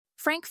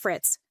Frank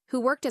Fritz, who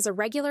worked as a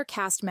regular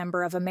cast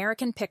member of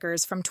American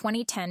Pickers from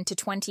 2010 to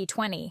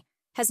 2020,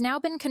 has now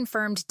been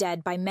confirmed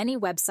dead by many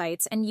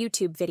websites and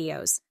YouTube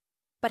videos.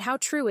 But how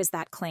true is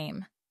that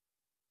claim?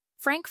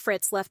 Frank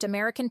Fritz left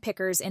American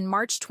Pickers in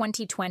March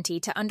 2020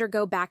 to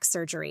undergo back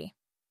surgery.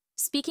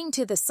 Speaking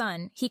to The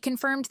Sun, he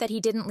confirmed that he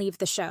didn't leave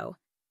the show.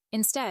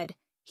 Instead,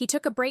 he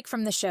took a break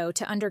from the show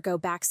to undergo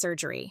back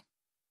surgery.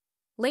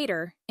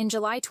 Later, in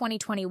July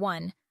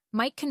 2021,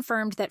 Mike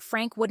confirmed that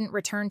Frank wouldn't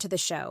return to the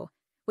show,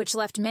 which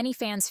left many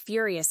fans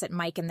furious at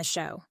Mike and the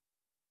show.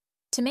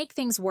 To make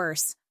things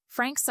worse,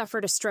 Frank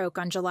suffered a stroke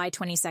on July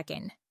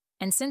 22nd,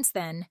 and since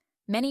then,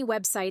 many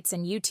websites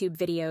and YouTube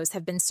videos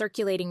have been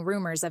circulating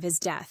rumors of his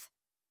death.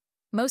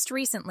 Most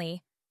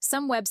recently,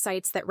 some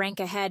websites that rank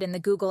ahead in the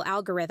Google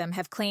algorithm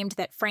have claimed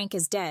that Frank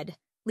is dead,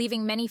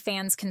 leaving many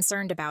fans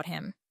concerned about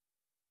him.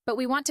 But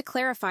we want to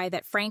clarify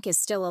that Frank is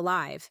still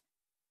alive.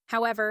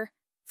 However,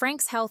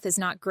 Frank's health is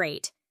not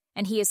great,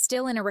 and he is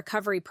still in a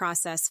recovery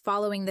process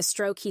following the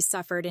stroke he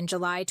suffered in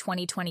July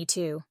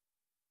 2022.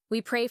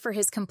 We pray for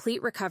his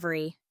complete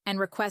recovery and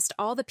request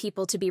all the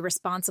people to be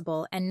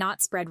responsible and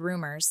not spread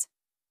rumors.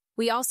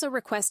 We also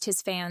request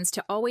his fans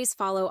to always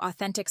follow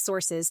authentic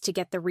sources to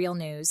get the real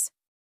news.